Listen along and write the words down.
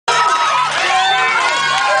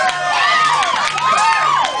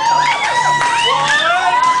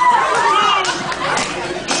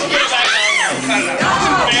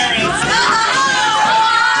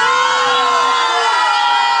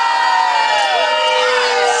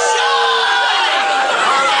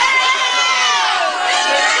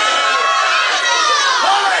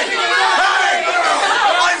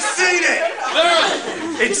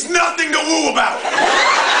woo about? Let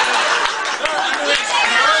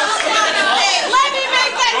me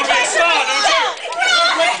make that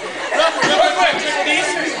Real quick, please.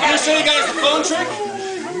 I'm gonna show you guys the phone trick.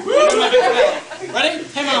 Ready?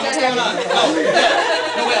 Hey mom, what's going on? Oh,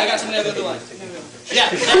 yeah. No wait, I got something on the other line.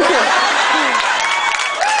 Yeah. You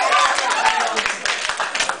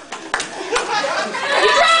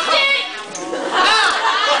dropped it!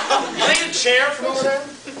 You need a chair from over there?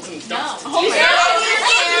 No. Where's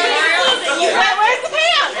the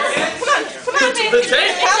pants? Come on, baby. The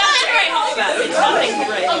tape? It's not great. It's nothing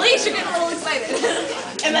great. Elise, you're getting a little excited.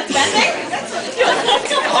 And that's that thing?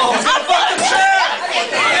 Oh, it's gonna fuck the chair!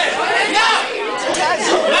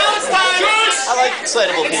 Now it's time! I like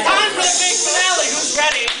excitable people. It's time for the big finale. Who's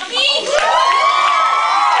ready? Me?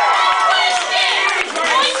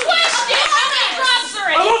 One question! How many drops are I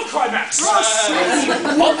it? love climax.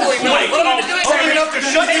 Hopefully not. What am I doing? Hurry up to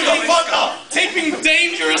shut you the fuck up. Taping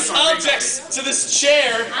dangerous objects to this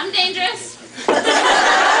chair. I'm dangerous.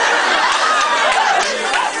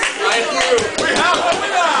 I approve. We have a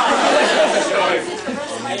winner.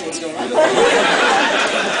 Hey, what's going on?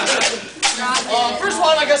 First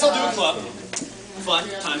one, I guess I'll do a club. Fun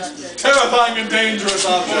times. Terrifying and dangerous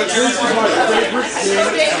objects.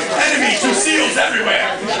 Enemies and seals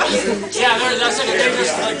everywhere. Yeah, that's like a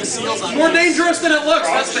dangerous, like the seals on. More dangerous than it looks.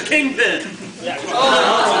 That's the kingpin.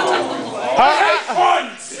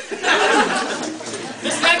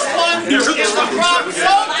 This next one is the prop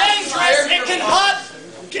so dangerous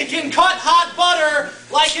it can cut hot butter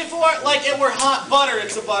like it were hot butter.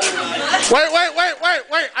 It's a butter knife.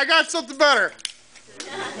 Wait. I got something better.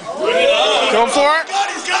 Go for it. God,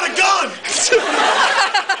 he's got a gun.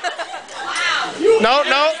 No.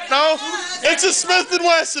 It's a Smith &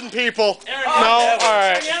 Wesson, people. No, all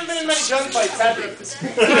right. You haven't been in many gunfights, have you?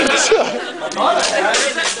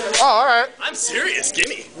 Oh, all right. I'm serious.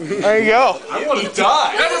 Gimme. There you go. I want to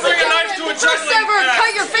die. Never bring a knife to a First ever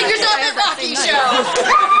cut your fingers off at Rocky show.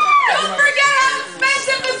 Don't forget how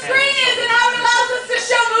expensive the screen is and how it allows us to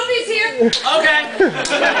show movies here. Okay.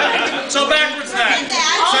 So backwards then.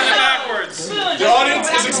 Send it backwards. The audience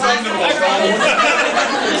is expendable.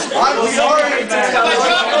 I'm sorry. If I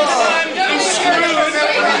drop it this time, I'm screwed.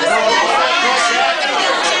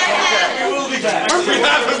 We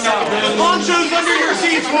have him now. The ponchos under your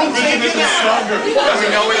seats won't take it now. We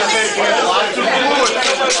know we have to play lots of bullets.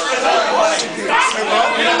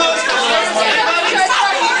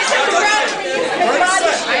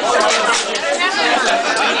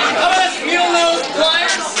 How about mule nose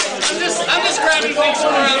pliers? I'm just grabbing things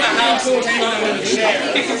from around the house and putting them in the chair.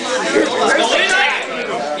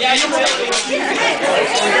 Yeah, you will.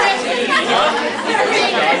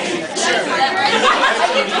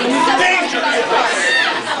 Danger! I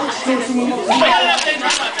got enough danger.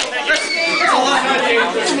 That's a lot more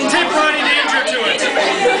danger. Tip Ronnie danger to it.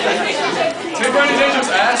 Tip Ronnie danger's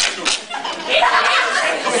ass.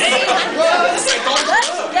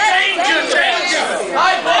 Danger! I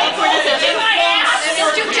vote for you!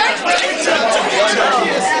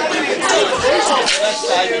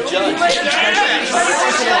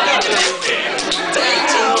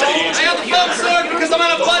 I got the foam sword because I'm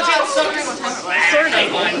on a budget.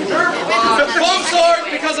 Foam sword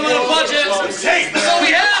because I'm on a budget. So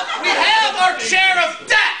we have our share of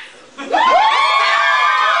death.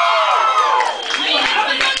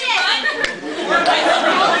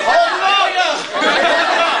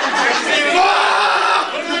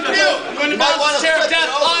 I'm going to bounce the chair of death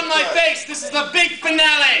on my face. This is the big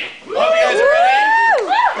finale. Hope you guys are ready.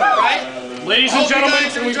 Right? Ladies and gentlemen,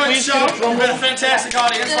 can we please show? We've been a fantastic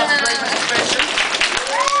audience. Lots of great participation.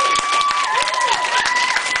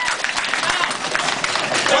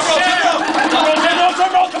 Drum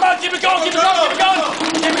roll, come on, keep it going.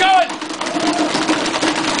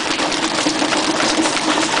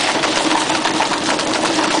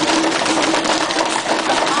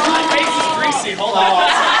 My face is greasy. Hold on.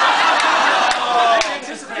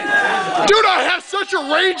 Dude, I have such a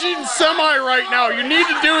raging semi right now. You need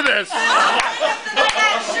to do this.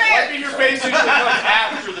 Wiping your face usually comes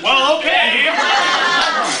after the Well, okay.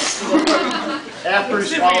 After he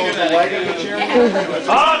swallows the leg of the chair.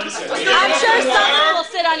 I'm sure someone will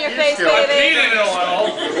sit on your face, baby.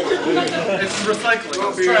 It's recycling.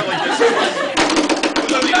 Let's try it like this.